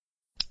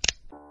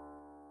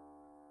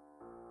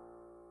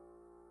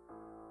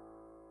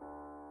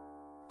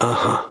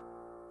Uh-huh.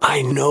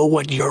 I know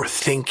what you're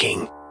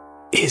thinking.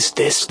 Is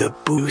this the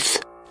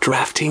booth,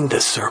 drafting the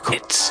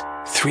circuits,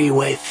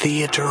 three-way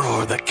theater,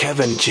 or the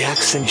Kevin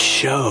Jackson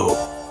show?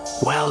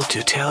 Well,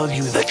 to tell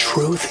you the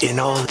truth, in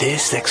all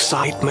this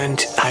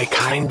excitement, I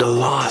kinda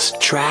lost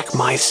track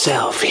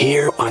myself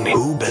here on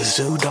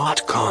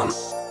Whobazoo.com.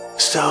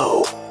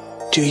 So,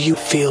 do you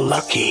feel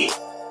lucky,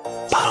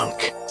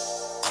 punk?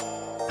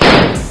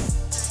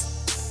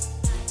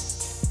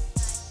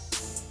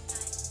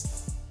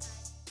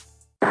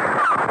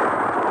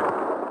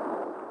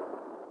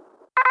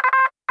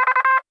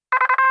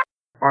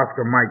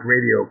 Oscar Mike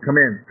Radio. Come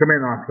in,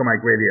 Oscar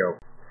Mike Radio.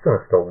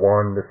 Sinister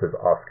One, this is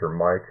Oscar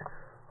Mike.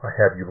 I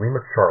have you,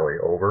 Lima Charlie,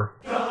 over.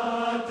 From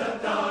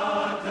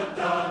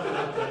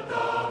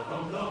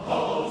the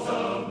halls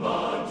of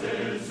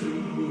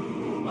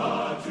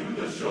Montezuma to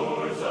the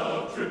shores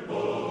of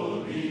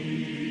Tripoli,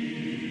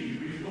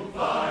 we will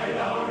fight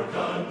our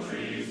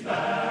country's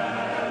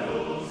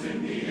battles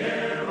in the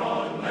air,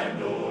 on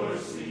land or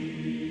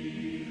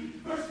sea.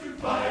 First to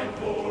fight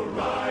for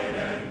right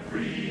and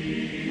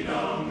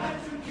freedom,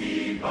 and to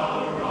keep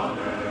our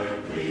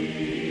honor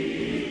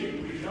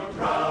clean. We are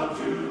proud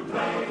to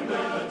claim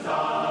the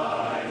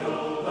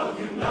title of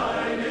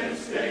United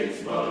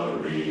States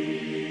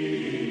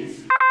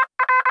Marines.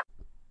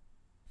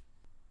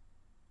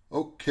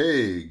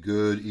 Okay,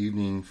 good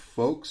evening,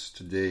 folks.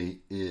 Today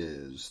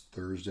is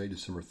Thursday,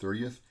 December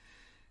 30th.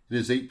 It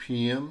is 8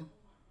 p.m.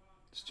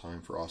 It's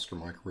time for Oscar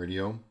Mike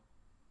Radio.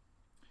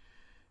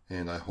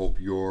 And I hope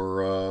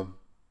your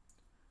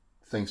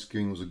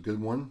Thanksgiving was a good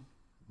one.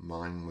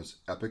 Mine was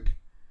epic.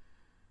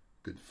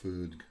 Good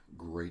food,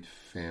 great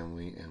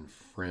family and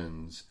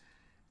friends,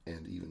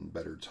 and even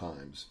better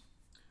times.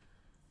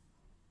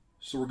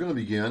 So we're going to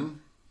begin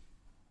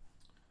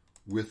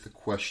with the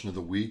question of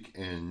the week,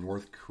 and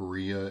North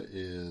Korea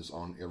is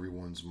on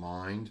everyone's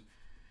mind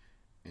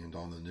and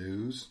on the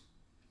news,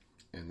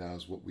 and that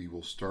is what we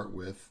will start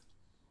with.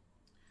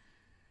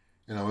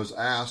 And I was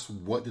asked,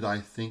 what did I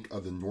think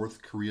of the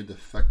North Korea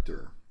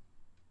defector?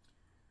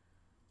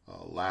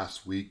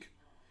 Last week,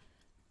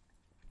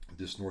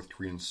 this North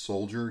Korean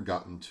soldier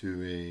got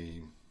into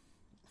a,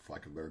 for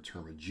lack of a better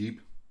term, a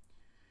Jeep,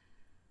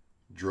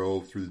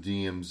 drove through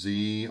the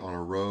DMZ on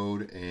a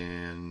road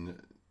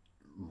and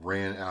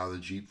ran out of the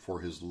Jeep for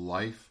his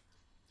life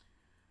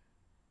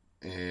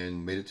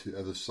and made it to the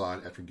other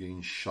side after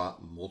getting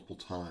shot multiple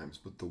times.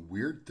 But the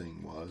weird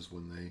thing was,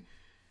 when they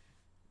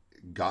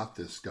got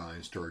this guy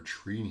and started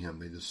treating him,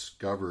 they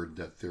discovered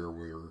that there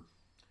were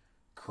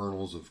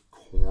kernels of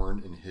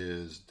corn in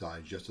his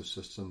digestive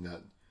system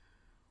that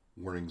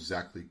weren't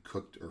exactly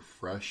cooked or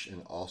fresh,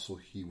 and also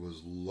he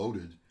was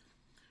loaded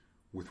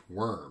with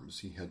worms.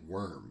 He had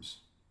worms.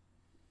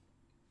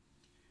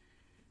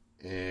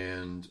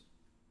 And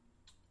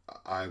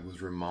I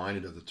was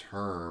reminded of the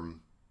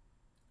term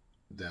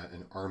that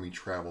an army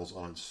travels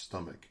on its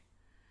stomach.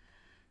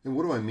 And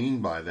what do I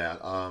mean by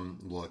that?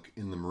 Look,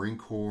 in the Marine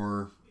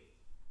Corps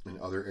and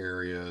other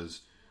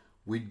areas,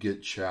 we'd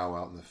get chow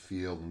out in the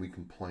field and we'd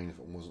complain if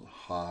it wasn't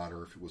hot,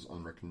 or if it was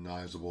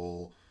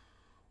unrecognizable,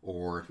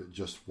 or if it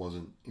just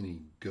wasn't any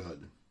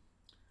good.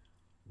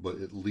 But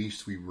at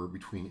least we were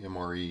between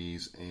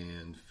MREs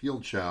and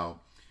field chow.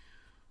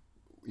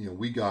 You know,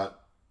 we got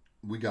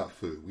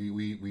food.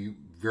 We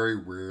very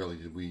rarely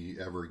did we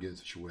ever get a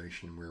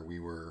situation where we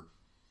were,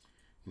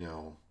 you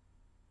know,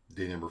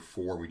 day number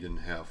 4, we didn't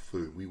have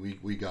food.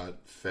 We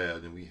got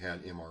fed, and we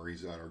had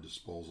MREs at our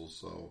disposal,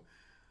 so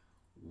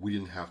we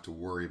didn't have to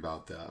worry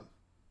about that.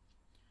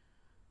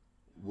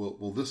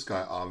 Well, this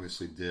guy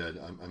obviously did.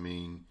 I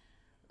mean,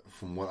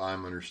 from what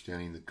I'm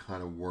understanding, the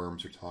kind of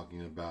worms they're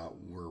talking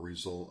about were a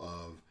result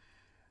of,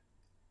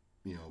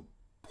 you know,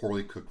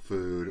 poorly cooked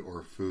food,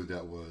 or food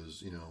that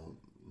was, you know,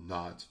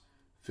 not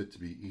fit to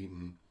be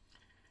eaten,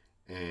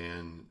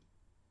 and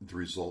the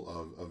result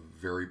of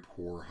very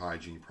poor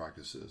hygiene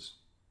practices.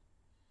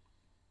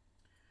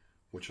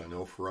 Which I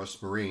know for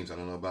us Marines, I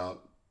don't know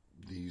about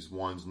these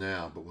ones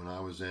now, but when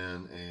I was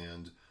in,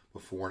 and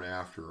before and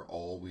after,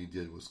 all we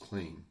did was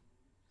clean.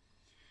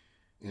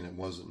 And it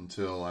wasn't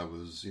until I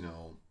was, you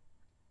know,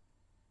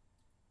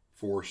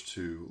 forced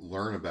to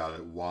learn about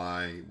it,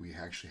 why we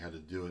actually had to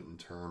do it in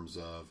terms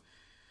of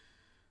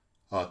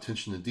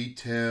attention to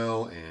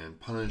detail and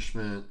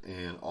punishment,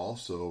 and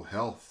also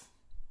health.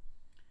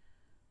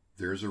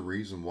 There's a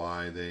reason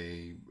why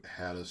they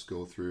had us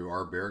go through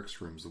our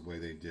barracks rooms the way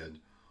they did,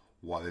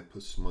 why they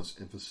put so much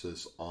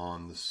emphasis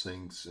on the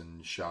sinks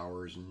and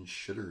showers and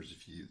shitters,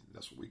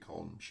 that's what we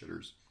call them,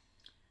 shitters.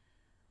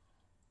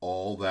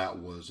 All that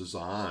was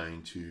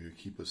designed to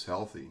keep us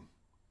healthy.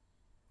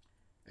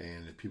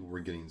 And if people were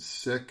getting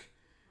sick,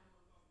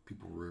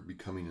 people were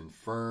becoming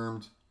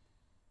infirmed,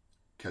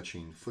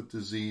 catching foot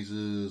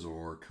diseases,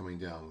 or coming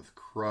down with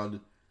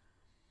crud,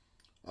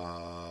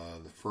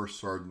 the first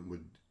sergeant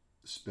would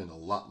spend a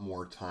lot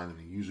more time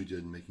than he usually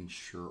did making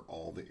sure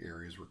all the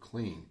areas were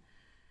clean.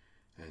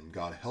 And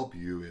God help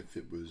you if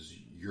it was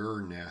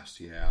your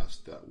nasty ass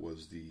that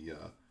was the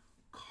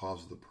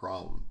cause of the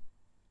problem.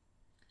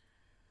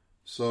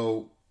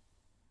 So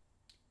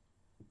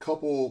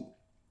Couple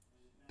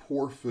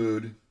poor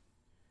food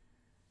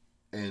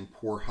and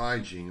poor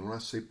hygiene. When I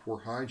say poor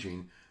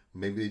hygiene,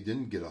 maybe they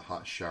didn't get a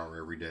hot shower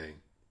every day,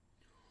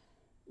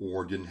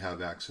 or didn't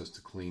have access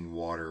to clean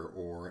water,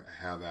 or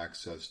have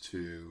access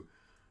to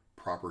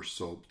proper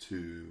soap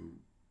to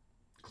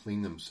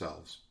clean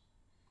themselves.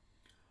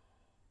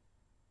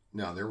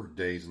 Now, there were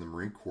days in the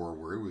Marine Corps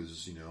where it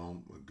was,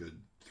 a good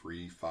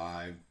 3,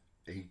 5,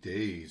 8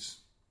 days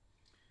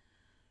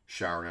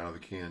showering out of a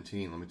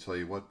canteen. Let me tell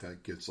you what,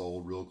 that gets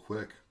old real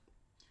quick.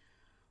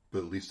 But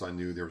at least I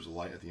knew there was a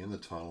light at the end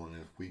of the tunnel, and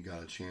if we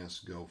got a chance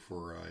to go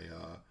for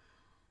a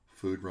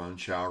food run,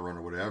 shower run,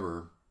 or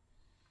whatever,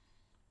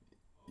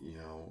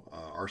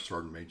 our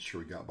sergeant made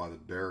sure we got by the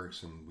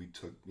barracks, and we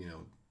took,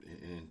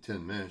 in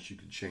 10 minutes you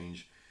could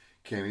change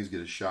camis,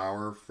 get a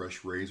shower,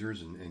 fresh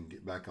razors, and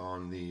get back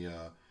on the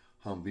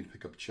Humvee to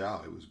pick up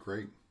chow. It was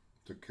great.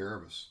 Took care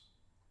of us.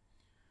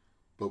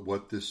 But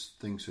what this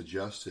thing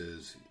suggests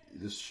is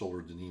this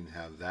soldier didn't even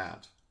have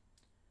that.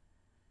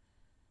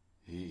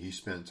 He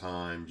spent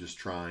time just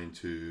trying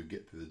to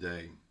get through the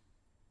day.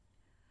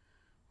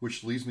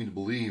 Which leads me to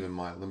believe, in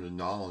my limited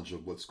knowledge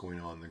of what's going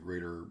on in the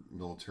greater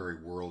military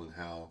world and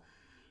how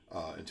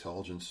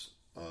intelligence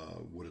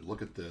would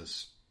look at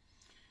this,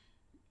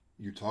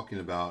 you're talking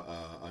about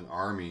an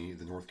army,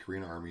 the North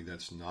Korean army,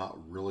 that's not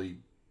really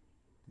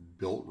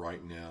built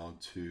right now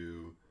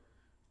to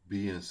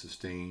be in a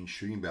sustained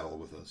shooting battle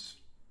with us.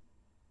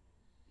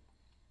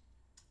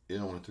 It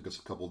only took us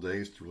a couple of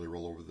days to really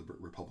roll over the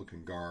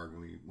Republican Guard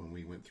when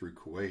we went through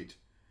Kuwait,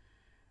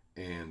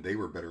 and they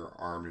were better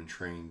armed and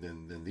trained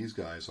than these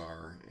guys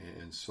are,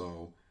 and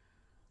so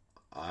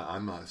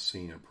I'm not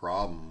seeing a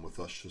problem with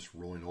us just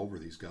rolling over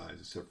these guys,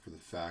 except for the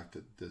fact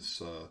that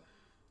this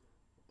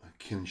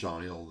Kim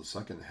Jong-il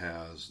II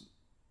has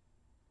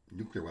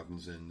nuclear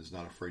weapons and is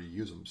not afraid to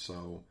use them.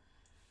 So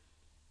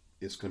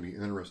it's going to be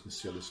interesting to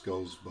see how this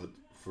goes. But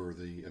for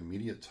the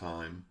immediate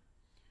time,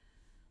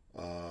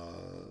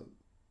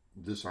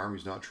 this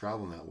army's not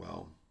traveling that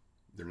well.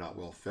 They're not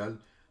well fed,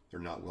 they're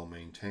not well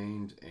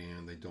maintained,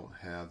 and they don't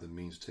have the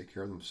means to take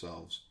care of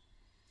themselves.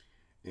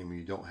 And when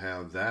you don't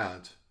have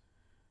that,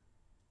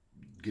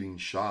 getting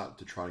shot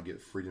to try to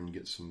get freedom and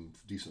get some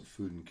decent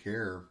food and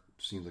care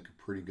seems like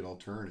a pretty good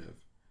alternative.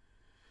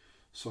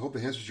 So I hope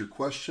that answers your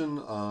question.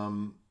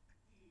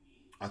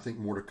 I think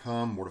more to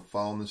come, more to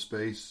follow in this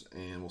space,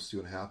 and we'll see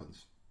what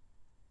happens.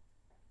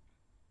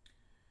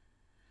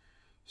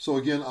 So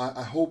again,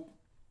 I hope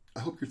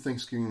your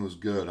Thanksgiving was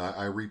good.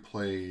 I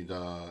replayed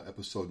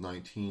episode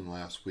 19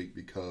 last week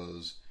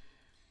because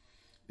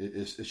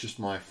it's just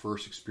my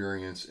first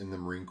experience in the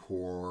Marine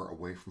Corps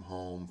away from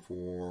home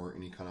for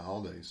any kind of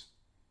holidays.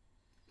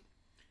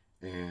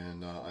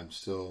 And I'm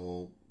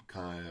still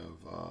kind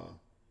of,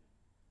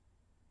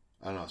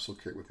 I don't know, I still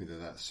carry with me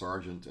that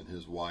sergeant and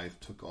his wife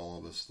took all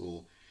of us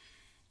little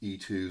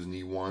E2s and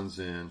E1s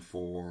in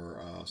for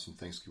some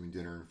Thanksgiving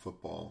dinner and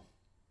football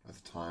at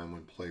the time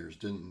when players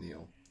didn't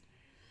kneel.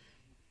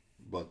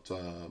 But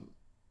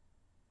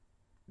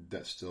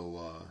that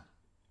still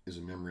is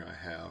a memory I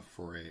have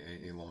for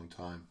a long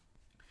time.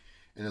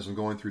 And as I'm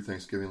going through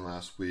Thanksgiving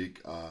last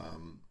week,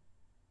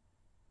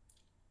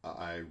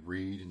 I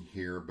read and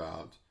hear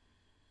about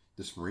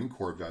this Marine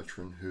Corps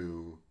veteran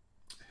who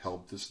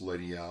helped this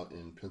lady out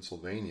in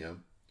Pennsylvania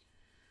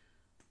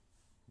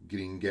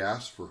getting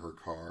gas for her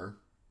car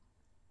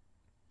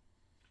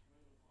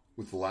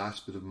with the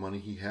last bit of money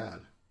he had.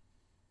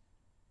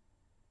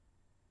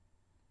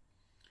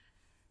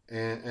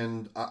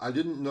 And I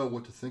didn't know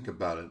what to think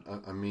about it.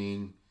 I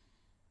mean,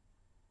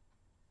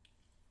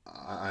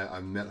 I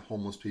met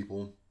homeless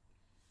people.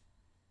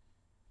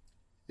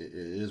 It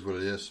is what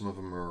it is. Some of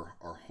them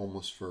are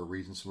homeless for a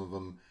reason. Some of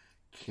them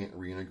can't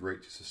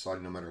reintegrate to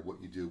society no matter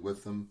what you do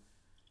with them.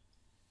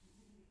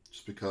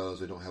 Just because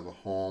they don't have a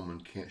home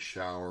and can't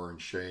shower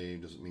and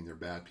shave doesn't mean they're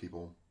bad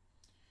people.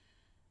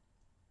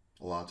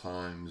 A lot of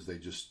times they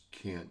just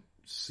can't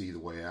see the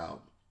way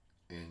out,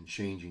 and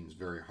changing is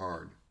very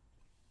hard.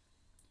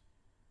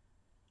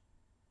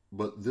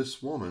 But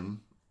this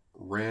woman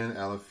ran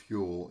out of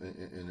fuel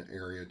in an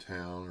area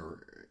town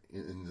or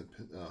in the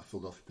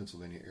Philadelphia,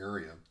 Pennsylvania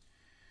area.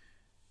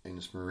 And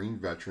this Marine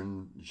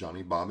veteran,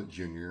 Johnny Bobbitt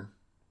Jr.,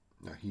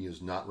 now he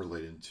is not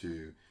related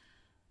to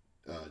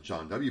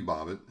John W.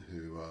 Bobbitt,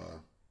 who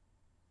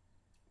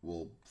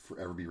will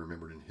forever be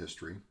remembered in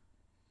history.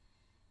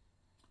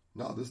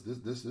 No,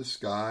 this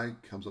guy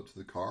comes up to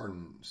the car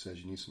and says,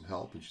 "You need some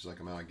help?" And she's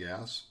like, "I'm out of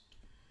gas."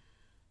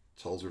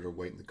 Tells her to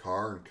wait in the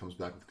car and comes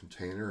back with a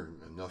container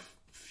and enough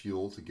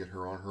fuel to get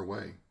her on her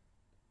way.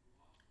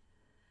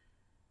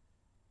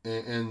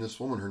 And this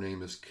woman, her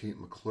name is Kate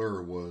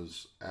McClure,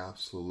 was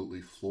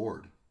absolutely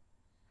floored.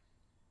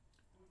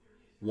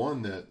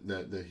 One,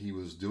 that he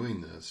was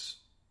doing this,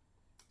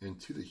 and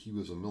two, that he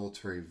was a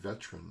military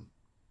veteran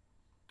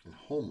and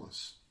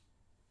homeless.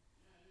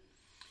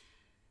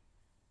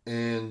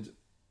 And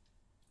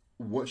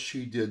what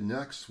she did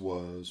next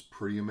was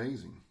pretty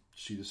amazing.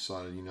 She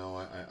decided,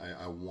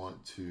 I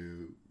want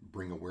to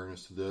bring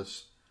awareness to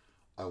this.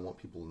 I want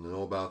people to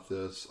know about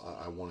this.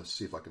 I want to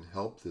see if I can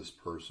help this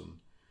person.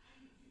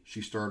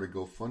 She started a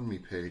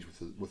GoFundMe page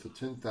with a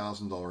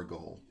 $10,000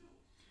 goal.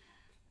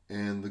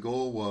 And the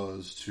goal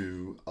was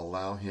to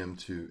allow him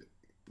to,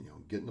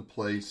 get in a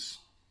place,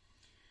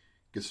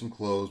 get some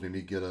clothes,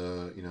 maybe get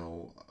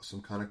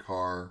some kind of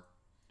car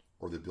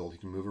or the ability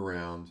to move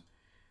around.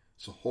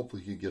 So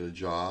hopefully he could get a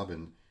job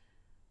and,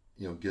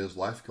 get his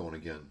life going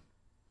again.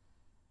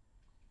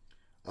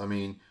 I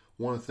mean,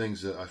 one of the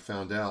things that I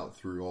found out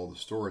through all the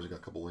stories, I got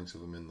a couple links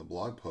of them in the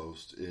blog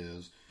post,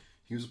 is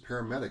he was a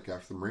paramedic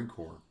after the Marine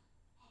Corps.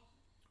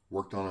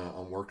 Worked on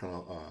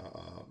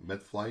a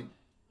med flight.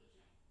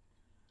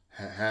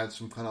 Had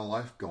some kind of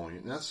life going.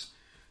 And that's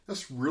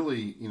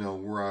really,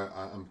 where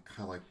I'm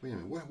kind of like, wait a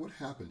minute, what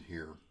happened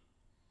here?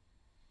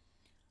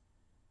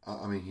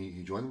 I mean,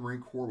 he joined the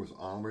Marine Corps, was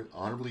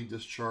honorably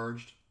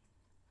discharged,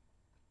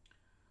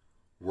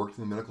 worked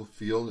in the medical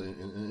field,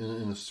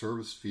 in a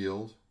service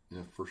field, in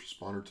a first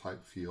responder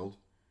type field,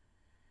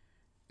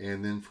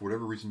 and then for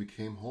whatever reason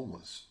became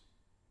homeless.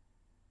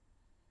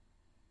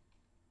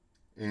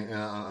 And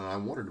I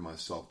wondered to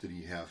myself, did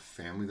he have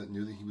family that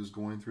knew that he was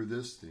going through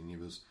this? Did any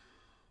of his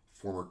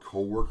former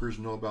co-workers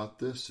know about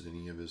this? Did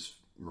any of his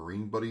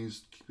Marine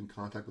buddies keep in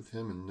contact with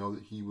him and know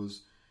that he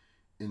was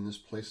in this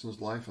place in his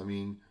life? I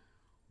mean,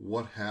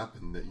 what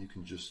happened that you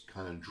can just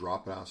kind of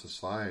drop out of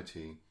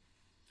society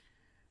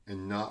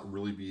and not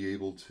really be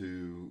able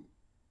to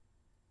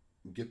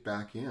get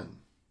back in?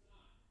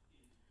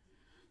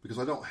 Because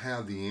I don't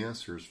have the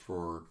answers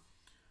for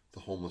the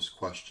homeless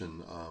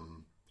question.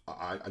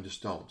 I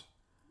just don't.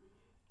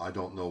 I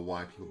don't know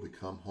why people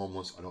become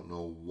homeless. I don't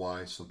know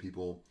why some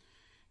people,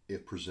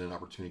 if presented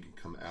opportunity, can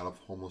come out of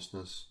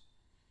homelessness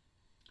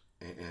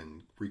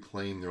and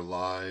reclaim their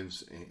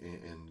lives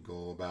and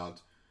go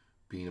about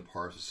being a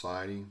part of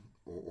society,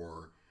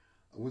 or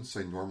I wouldn't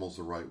say normal is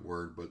the right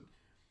word, but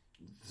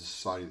the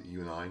society that you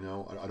and I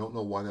know. I don't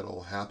know why that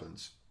all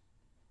happens.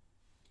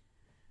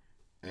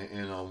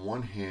 And on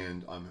one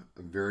hand, I'm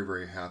very,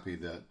 very happy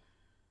that,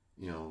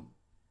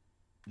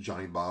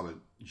 Johnny Bobbitt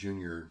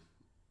Jr.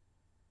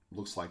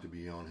 looks like to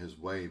be on his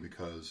way,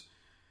 because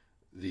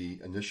the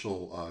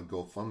initial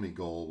GoFundMe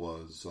goal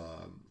was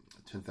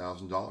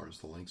 $10,000.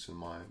 The link's in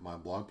my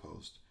blog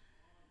post.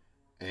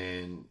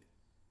 And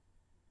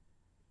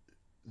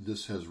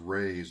this has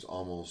raised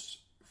almost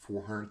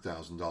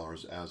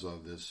 $400,000 as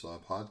of this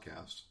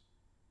podcast.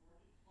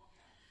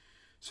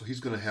 So he's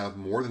going to have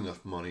more than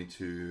enough money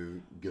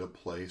to get a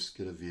place,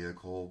 get a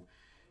vehicle,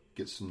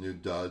 get some new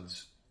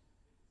duds,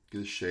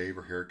 get a shave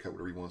or haircut,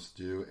 whatever he wants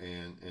to do,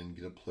 and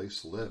get a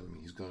place to live. I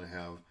mean, he's going to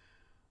have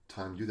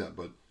time to do that.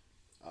 But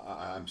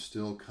I'm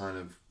still kind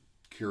of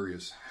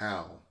curious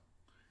how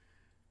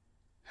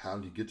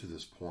did he get to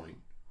this point?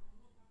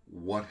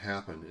 What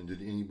happened? And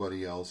did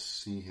anybody else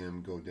see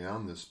him go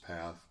down this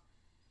path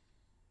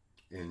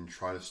and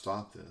try to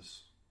stop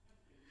this?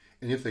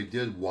 And if they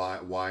did, why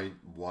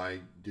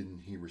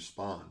didn't he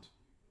respond?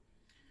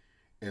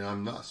 And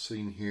I'm not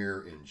sitting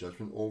here in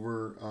judgment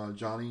over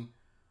Johnny.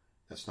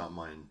 That's not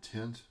my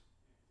intent.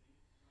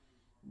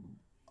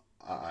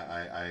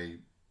 I'm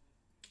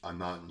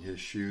not in his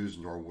shoes,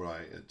 nor would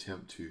I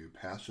attempt to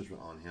pass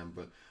judgment on him.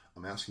 But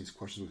I'm asking these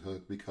questions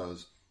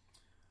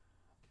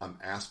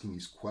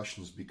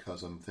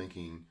because I'm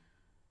thinking,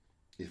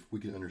 if we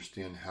can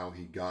understand how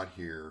he got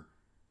here,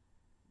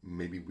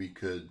 maybe we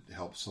could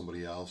help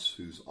somebody else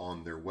who's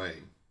on their way.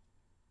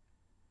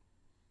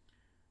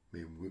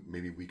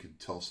 Maybe we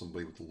could tell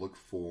somebody what to look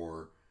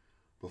for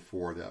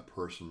before that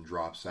person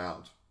drops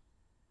out.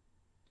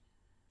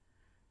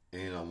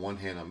 And on one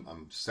hand,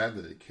 I'm sad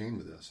that it came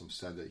to this. I'm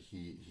sad that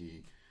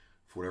he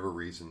for whatever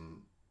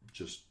reason,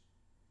 just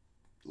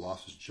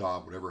lost his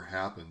job. Whatever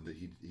happened, that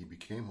he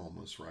became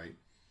homeless, right?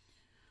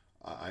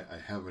 I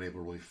haven't been able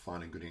to really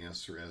find a good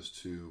answer as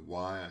to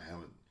why. I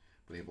haven't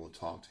been able to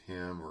talk to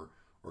him or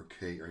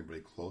Kate or anybody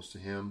close to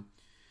him.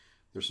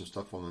 There's some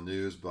stuff on the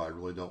news, but I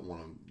really don't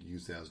want to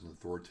use that as an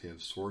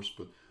authoritative source.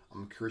 But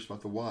I'm curious about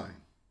the why.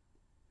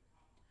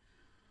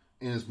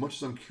 And as much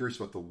as I'm curious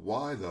about the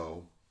why,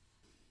 though,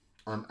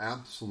 I'm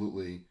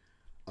absolutely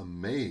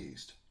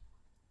amazed,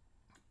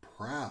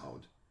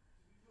 proud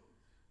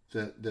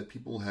that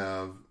people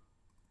have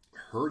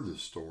heard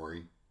this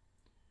story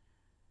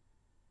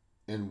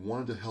and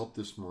wanted to help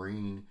this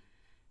Marine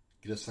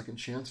get a second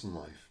chance in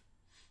life.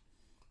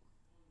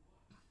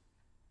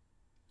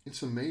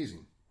 It's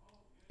amazing.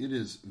 It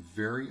is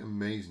very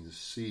amazing to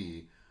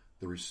see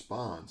the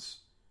response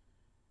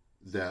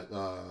that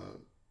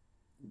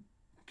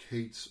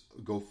Kate's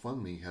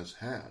GoFundMe has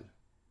had.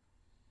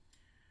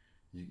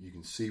 You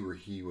can see where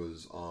he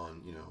was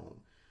on,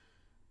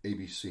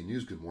 ABC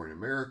News, Good Morning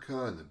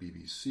America, and the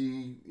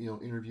BBC,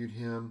 interviewed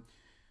him.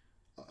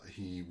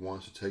 He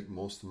wants to take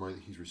most of the money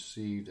that he's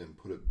received and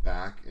put it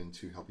back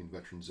into helping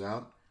veterans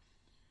out.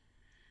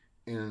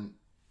 And,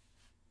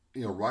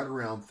 right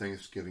around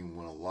Thanksgiving,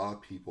 when a lot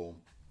of people,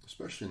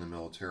 especially in the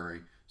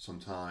military,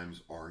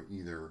 sometimes are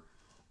either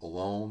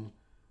alone,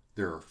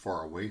 they're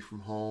far away from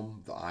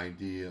home, the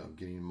idea of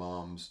getting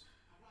mom's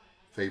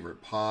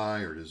favorite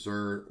pie or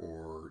dessert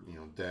or,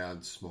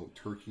 dad's smoked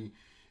turkey.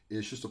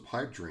 It's just a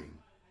pipe dream.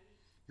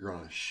 You're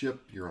on a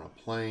ship, you're on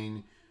a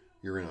plane,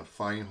 you're in a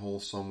fighting hole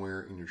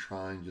somewhere, and you're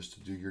trying just to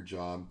do your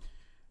job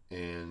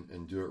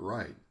and do it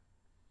right.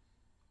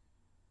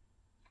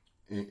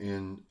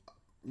 And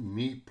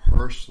me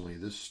personally,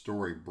 this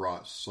story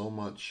brought so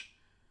much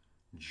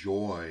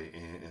joy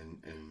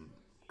and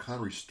kind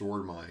of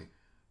restored my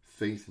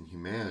faith in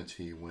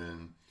humanity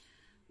when,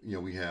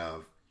 we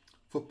have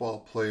football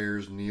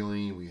players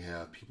kneeling, we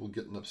have people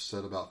getting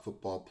upset about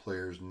football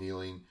players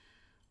kneeling,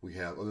 we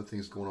have other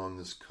things going on in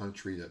this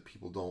country that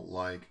people don't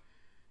like,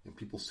 and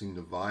people seem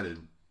divided.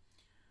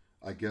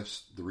 I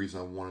guess the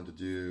reason I wanted to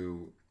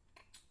do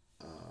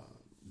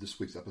this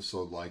week's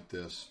episode like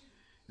this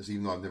is,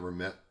 even though I've never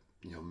met,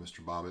 Mr.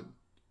 Bobbitt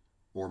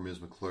or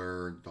Ms.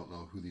 McClure, don't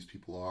know who these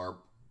people are,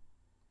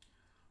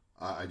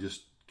 I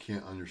just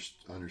can't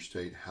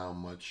overstate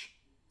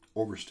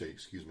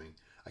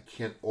I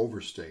can't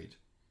overstate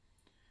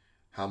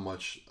how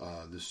much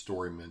this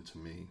story meant to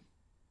me.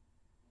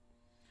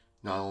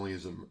 Not only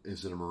is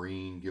it a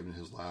Marine giving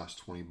his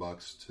last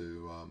 $20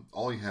 to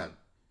all he had,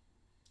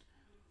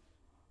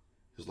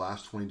 his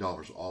last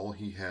 $20, all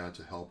he had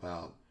to help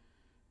out.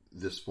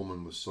 This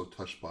woman was so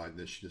touched by it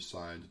that she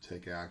decided to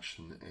take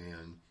action,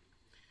 and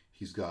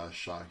he's got a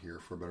shot here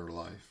for a better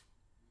life.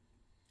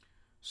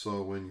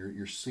 So when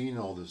you're seeing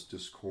all this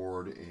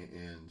discord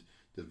and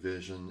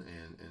division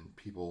and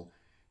people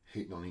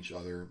hating on each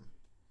other,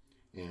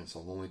 and it's a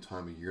lonely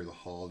time of year, the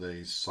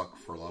holidays suck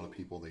for a lot of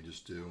people, they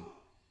just do.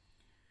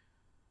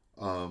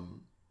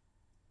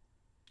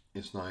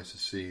 It's nice to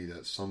see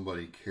that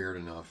somebody cared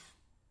enough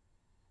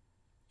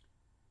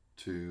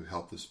to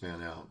help this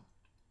man out,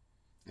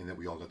 and that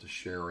we all got to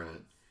share in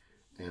it,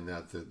 and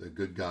that the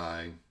good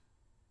guy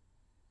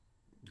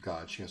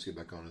got a chance to get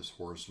back on his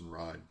horse and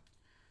ride.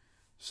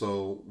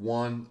 So,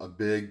 a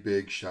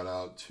big shout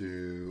out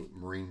to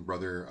Marine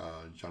brother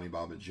Johnny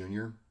Bobbitt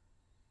Jr.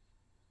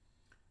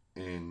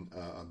 And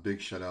a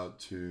big shout out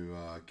to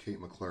Kate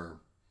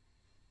McClure.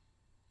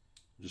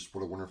 Just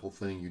what a wonderful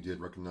thing you did,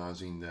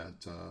 recognizing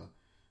that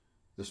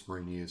this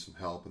Marine needed some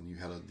help, and you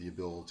had the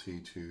ability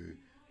to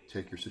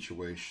take your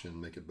situation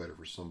and make it better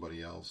for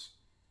somebody else.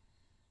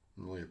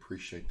 I really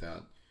appreciate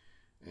that,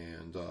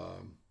 and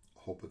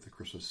hope that the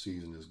Christmas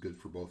season is good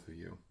for both of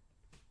you.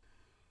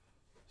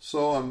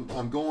 So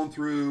I'm going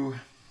through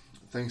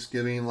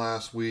Thanksgiving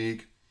last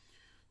week,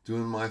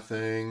 doing my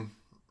thing,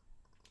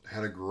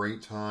 had a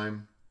great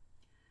time,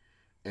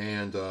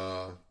 and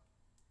I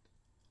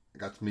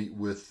got to meet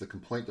with the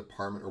complaint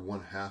department, or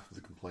one half of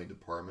the complaint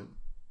department,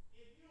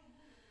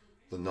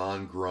 the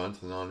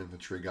non-grunt, the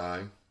non-infantry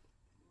guy.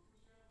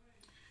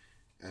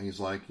 And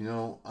he's like,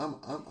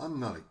 I'm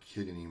not a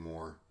kid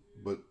anymore.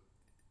 But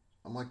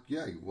I'm like,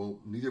 yeah, well,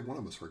 neither one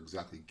of us are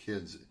exactly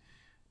kids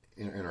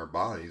in our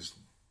bodies.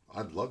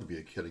 I'd love to be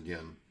a kid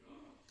again.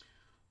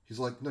 He's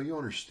like, no, you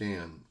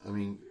understand. I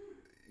mean,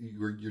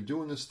 you're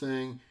doing this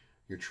thing.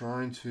 You're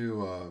trying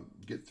to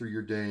get through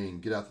your day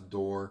and get out the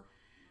door.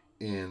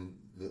 And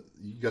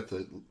you got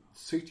the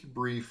safety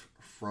brief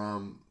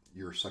from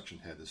your section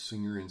head, the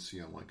senior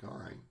NCO. I'm like, all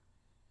right.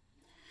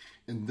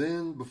 And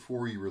then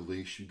before you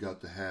release, you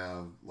got to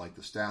have like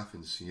the staff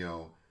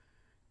NCO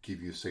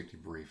give you a safety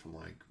brief. I'm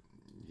like,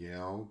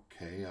 yeah,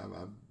 okay,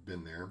 I've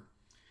been there.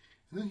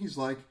 And then he's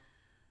like,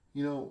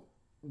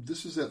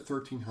 this is at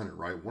 1300,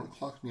 right? 1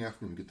 o'clock in the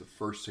afternoon, we get the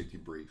first safety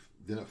brief.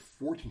 Then at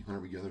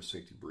 1400, we get another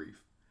safety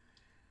brief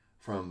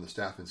from the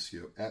staff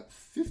NCO. At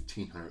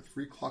 1500,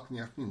 3 o'clock in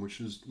the afternoon,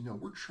 which is,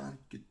 we're trying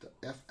to get the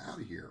F out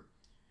of here.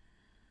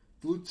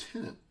 The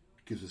lieutenant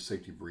gives a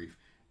safety brief.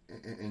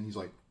 And he's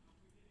like,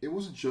 it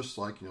wasn't just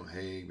like,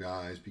 hey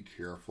guys, be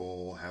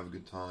careful, have a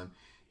good time.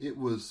 It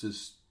was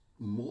this,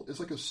 it's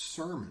like a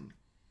sermon.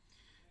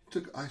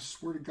 I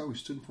swear to God, we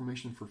stood in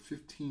formation for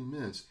 15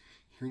 minutes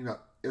hearing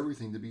about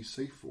everything to be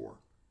safe for.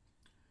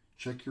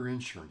 Check your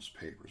insurance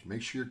papers.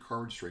 Make sure your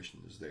car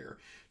registration is there.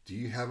 Do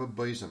you have a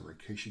buddy's number in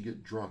case you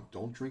get drunk?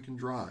 Don't drink and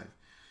drive.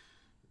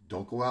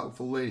 Don't go out with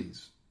the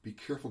ladies. Be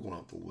careful going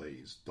out with the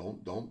ladies.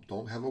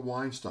 Don't have a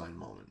Weinstein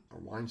moment.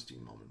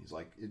 He's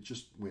like, it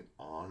just went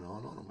on and on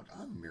and on. I'm like,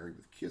 I'm married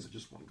with kids. I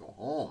just want to go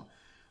home.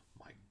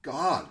 My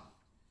God.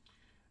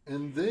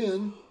 And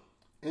then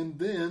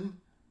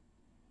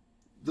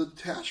the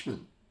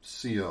detachment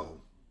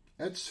CO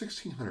at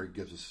 1600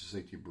 gives us a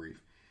safety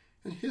brief.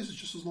 And his is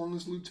just as long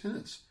as the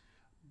lieutenant's.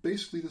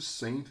 Basically the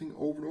same thing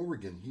over and over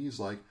again. He's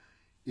like,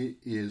 it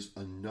is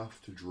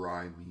enough to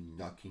drive me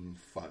knucking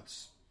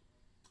futs.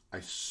 I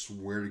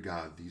swear to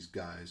God, these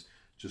guys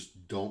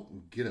just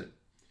don't get it.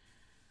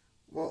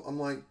 Well, I'm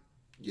like,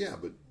 yeah,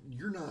 but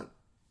you're not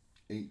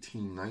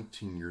 18,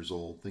 19 years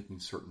old thinking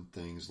certain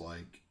things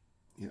like,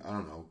 I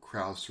don't know,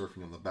 crowd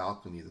surfing on the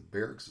balcony of the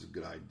barracks is a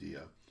good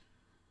idea.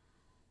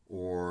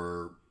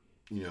 Or,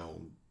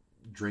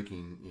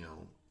 drinking,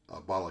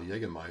 a bottle of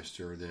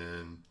Jägermeister,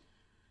 then,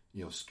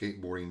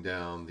 skateboarding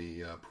down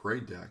the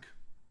parade deck.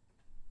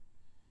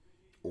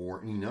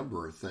 Or any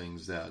number of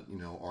things that,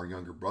 our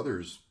younger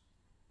brothers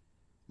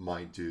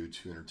might do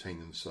to entertain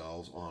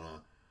themselves on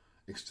a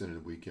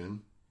extended weekend.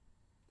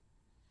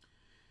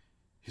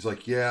 He's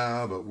like,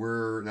 yeah, but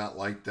we're not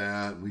like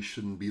that, and we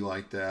shouldn't be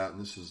like that, and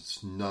this is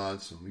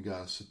nuts, and we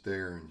gotta sit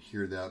there and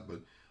hear that. But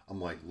I'm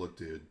like, look,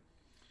 dude,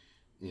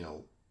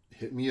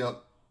 hit me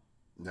up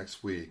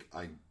next week.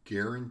 I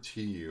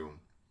guarantee you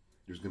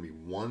there's gonna be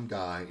one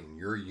guy in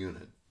your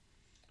unit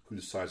who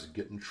decides to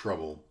get in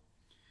trouble,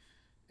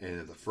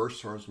 and the first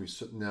sergeant's gonna be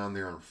sitting down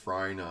there on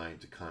Friday night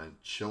to kind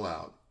of chill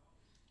out,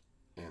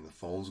 and the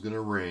phone's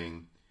gonna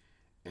ring,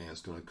 and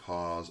it's going to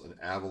cause an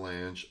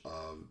avalanche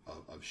of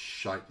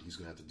shite he's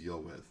going to have to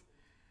deal with.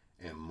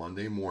 And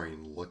Monday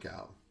morning, look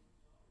out.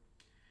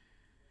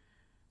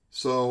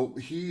 So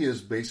he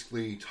is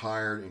basically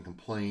tired and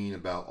complaining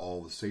about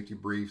all the safety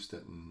briefs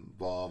that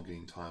involve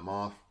getting time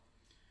off.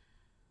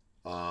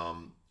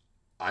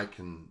 I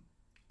can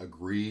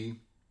agree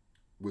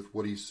with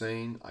what he's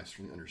saying. I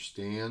certainly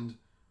understand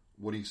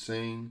what he's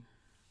saying.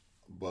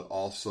 But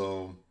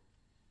also,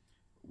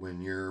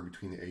 when you're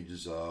between the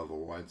ages of,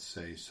 I'd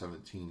say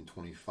 17 and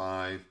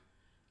 25,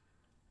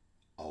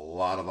 a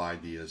lot of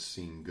ideas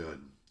seem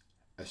good,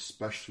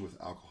 especially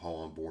with alcohol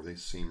on board. They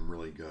seem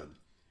really good.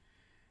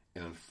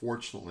 And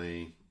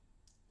unfortunately,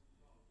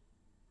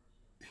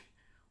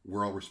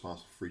 we're all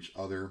responsible for each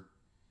other.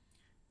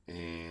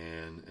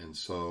 And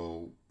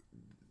so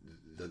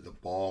the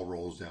ball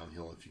rolls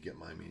downhill, if you get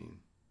my meaning.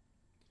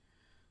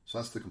 So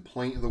that's the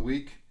complaint of the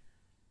week.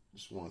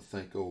 Just want to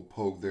thank old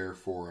Pogue there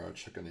for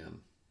checking in.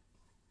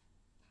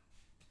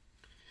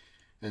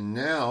 And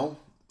now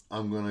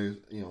I'm going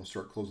to,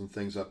 start closing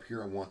things up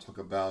here. I want to talk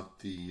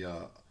about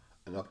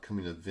an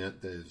upcoming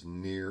event that is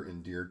near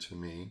and dear to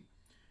me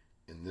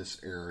in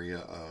this area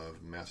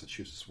of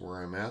Massachusetts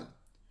where I'm at.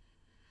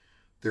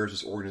 There's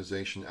this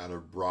organization out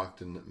of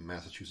Brockton,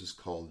 Massachusetts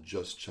called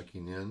Just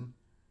Checking In,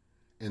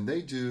 and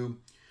they do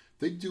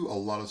a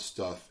lot of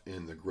stuff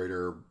in the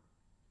greater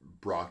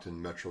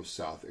Brockton Metro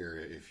South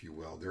area, if you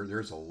will.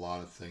 There's a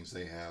lot of things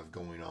they have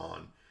going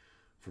on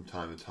from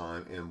time to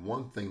time. And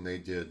one thing they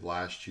did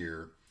last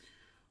year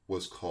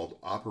was called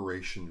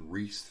Operation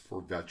Wreath for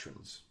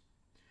Veterans.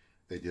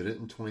 They did it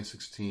in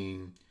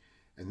 2016,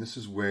 and this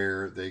is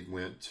where they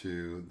went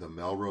to the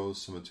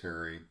Melrose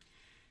Cemetery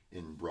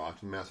in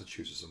Brockton,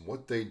 Massachusetts. And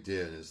what they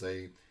did is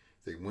they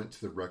went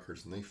to the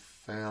records and they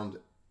found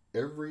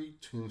every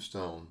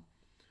tombstone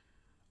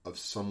of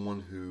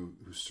someone who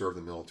served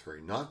the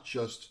military, not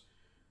just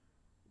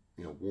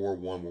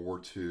World War I, World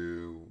War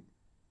II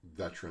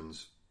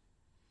veterans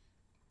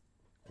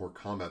or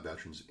combat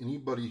veterans,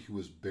 anybody who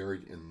was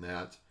buried in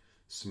that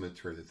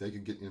cemetery that they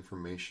could get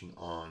information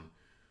on,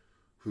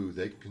 who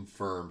they could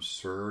confirm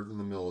served in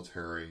the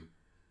military.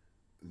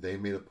 They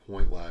made a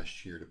point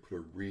last year to put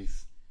a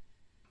wreath.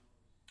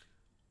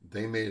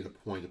 They made it a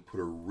point to put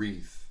a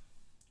wreath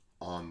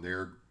on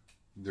their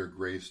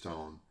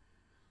gravestone,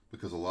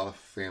 because a lot of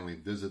family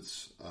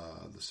visits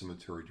the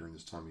cemetery during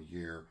this time of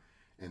year,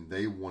 and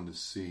they wanted to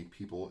see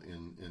people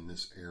in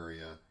this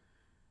area.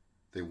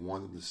 They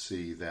wanted to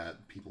see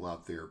that people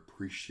out there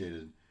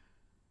appreciated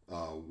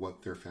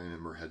what their family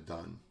member had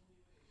done.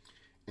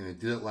 And they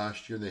did it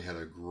last year. They had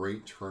a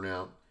great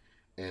turnout.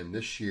 And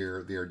this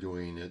year, they are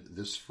doing it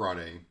this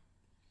Friday,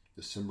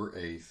 December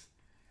 8th,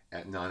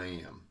 at 9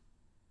 a.m.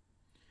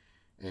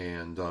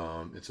 And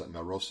it's at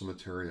Melrose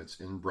Cemetery. That's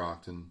in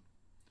Brockton.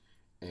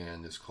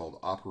 And it's called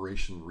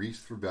Operation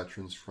Wreath for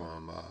Veterans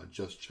from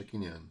Just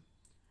Checking In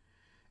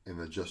and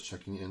the Just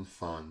Checking In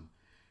Fund.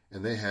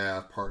 And they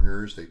have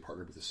partners. They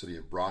partnered with the City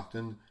of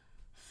Brockton,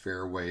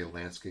 Fairway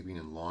Landscaping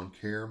and Lawn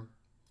Care,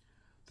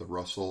 the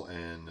Russell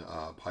and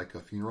Pica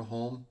Funeral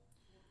Home,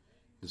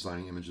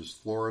 Designing Images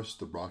Florist,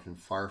 the Brockton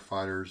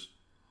Firefighters,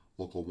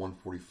 Local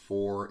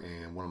 144,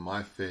 and one of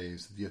my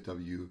faves, the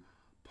DFW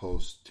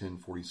Post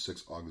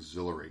 1046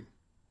 Auxiliary.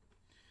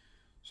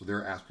 So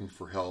they're asking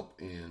for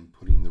help in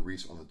putting the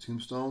wreaths on the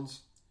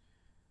tombstones.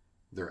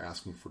 They're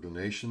asking for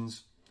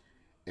donations.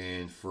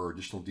 And for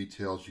additional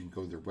details, you can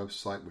go to their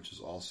website, which is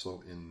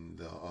also in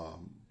the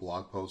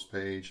blog post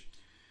page.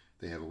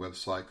 They have a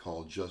website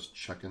called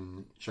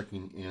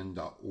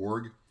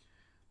justcheckingin.org.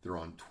 They're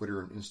on Twitter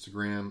and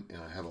Instagram,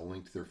 and I have a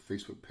link to their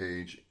Facebook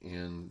page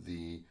in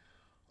the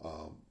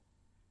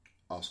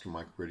Oscar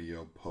Mike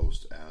Radio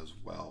post as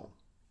well.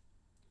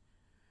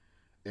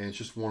 And it's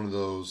just one of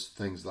those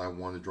things that I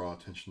want to draw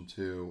attention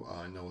to.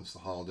 I know it's the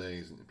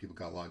holidays and people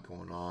got a lot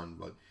going on,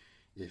 but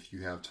if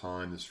you have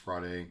time this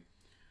Friday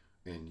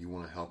and you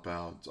want to help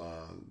out,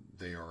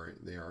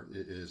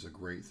 it is a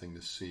great thing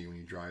to see when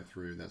you drive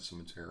through that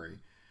cemetery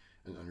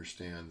and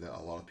understand that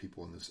a lot of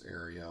people in this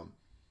area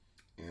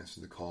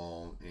answer the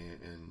call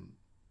and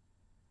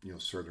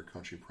serve their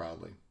country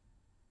proudly.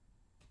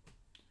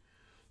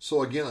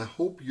 So again, I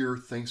hope your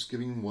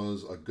Thanksgiving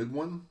was a good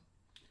one.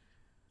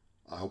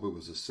 I hope it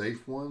was a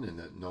safe one and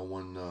that no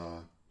one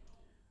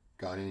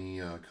got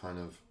any kind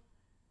of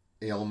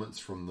ailments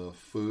from the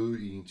food,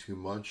 eating too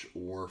much,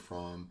 or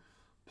from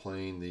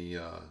playing the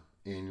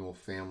annual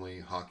family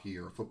hockey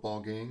or football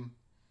game.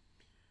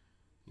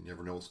 You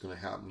never know what's going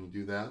to happen when you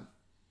do that.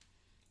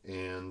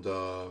 And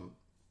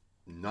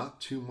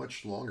not too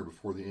much longer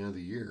before the end of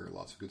the year.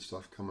 Lots of good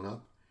stuff coming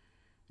up.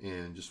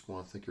 And just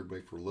want to thank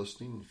everybody for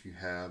listening. If you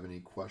have any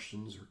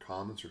questions or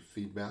comments or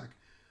feedback,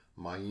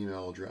 my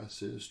email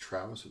address is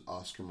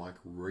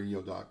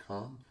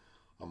travis@OscarMikeRadio.com.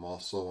 I'm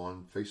also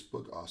on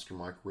Facebook, Oscar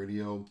Mike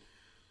Radio,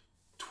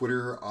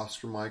 Twitter,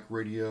 Oscar Mike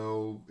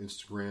Radio,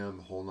 Instagram,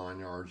 the whole 9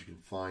 yards. You can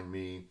find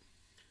me.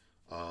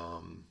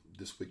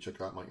 This week, check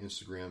out my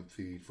Instagram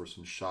feed for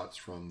some shots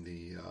from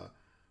the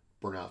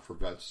Burnout for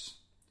Vets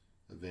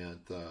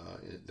event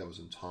that was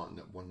in Taunton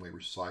at One Way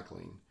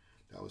Recycling.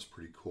 That was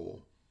pretty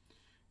cool.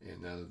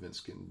 And that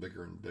event's getting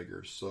bigger and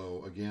bigger.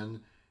 So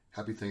again,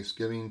 happy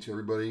Thanksgiving to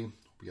everybody.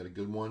 Hope you had a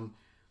good one.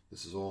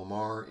 This is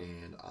Omar,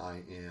 and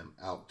I am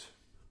out.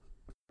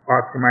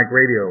 Oscar Mike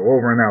Radio,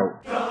 over and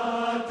out.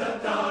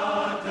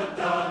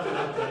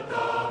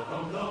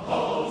 From the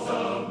halls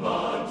of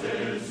Montezuma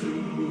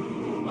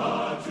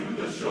to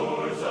the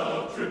shores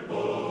of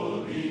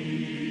Tripoli,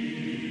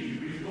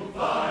 we will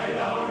fight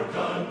our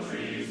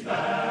country's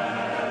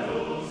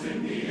battles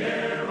in the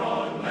air,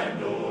 on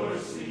land or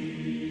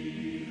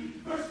sea.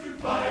 First to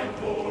fight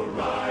for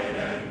right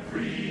and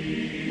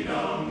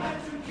freedom,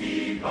 and to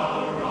keep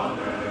our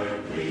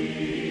honor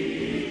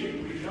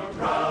clean. We are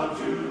proud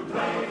to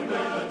claim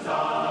the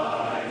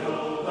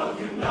title of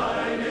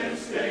United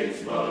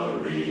States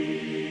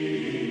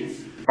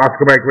Marines.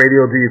 Oscar Mike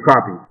Radio, do you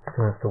copy?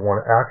 Sinister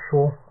One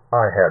Actual,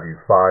 I have you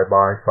 5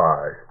 by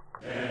 5.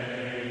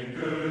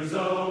 Anchors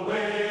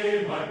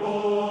away, my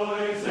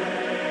boys,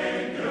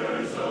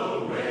 anchors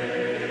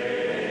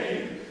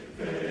away.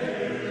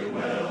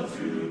 Farewell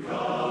to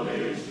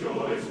college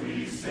joys,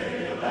 we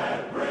sail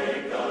at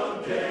break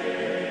of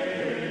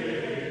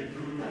day.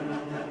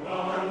 Through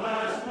our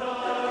last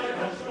night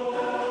on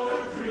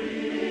shore,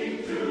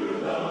 drink to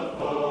the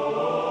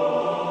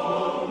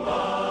foam,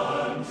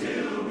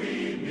 until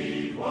we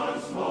meet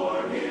once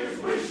more. Here's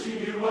wishing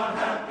you a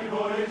happy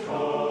voyage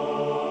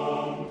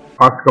home.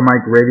 Oscar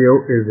Mike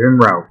Radio is en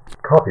route.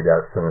 Copy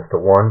that, Sinister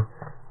One.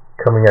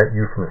 Coming at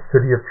you from the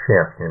City of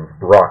Champions,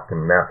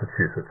 Brockton,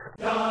 Massachusetts.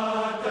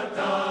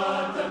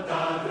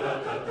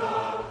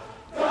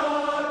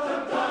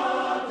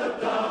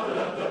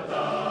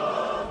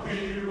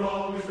 We're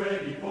always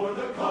ready for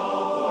the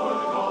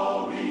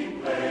call, we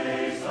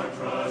place our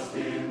trust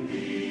in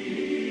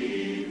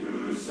thee.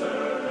 Through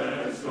surf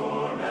and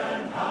storm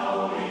and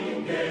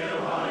howling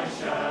gale, high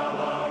shall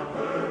our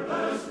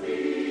purpose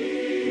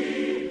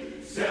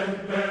be.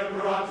 Semper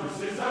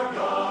Paratus is our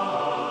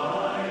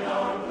guide,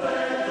 our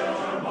pledge,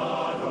 our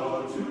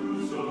motto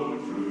too, so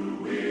true.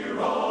 We're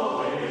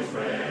always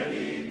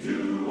ready,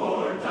 do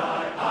or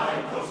die.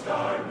 I Coast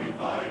Guard, we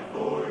fight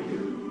for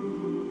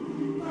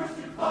you. First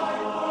to fight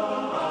for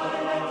the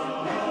right and to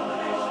build the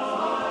nation's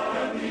life,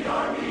 and the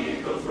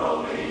army goes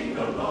rolling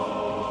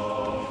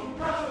along.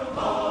 Proud of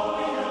all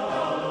we have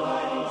done,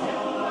 fighting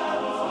till the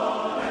battle's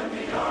won, and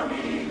the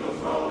army goes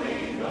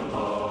rolling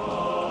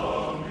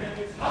along. And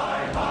it's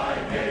high, high,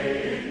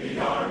 hey, the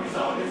army's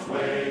on its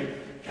way.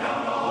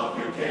 Count off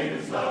your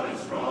cannons loud and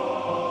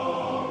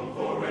strong,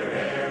 for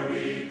where'er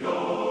we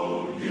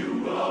go,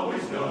 you will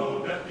always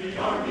know that the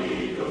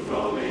army goes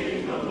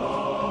rolling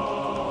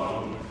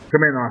along.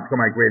 Come in, Oscar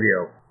Mike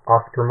Radio.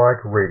 Oscar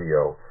Mike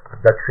Radio,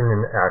 veteran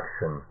in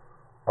action.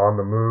 On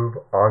the move,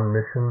 on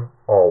mission,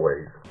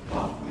 always.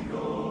 Off we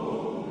go.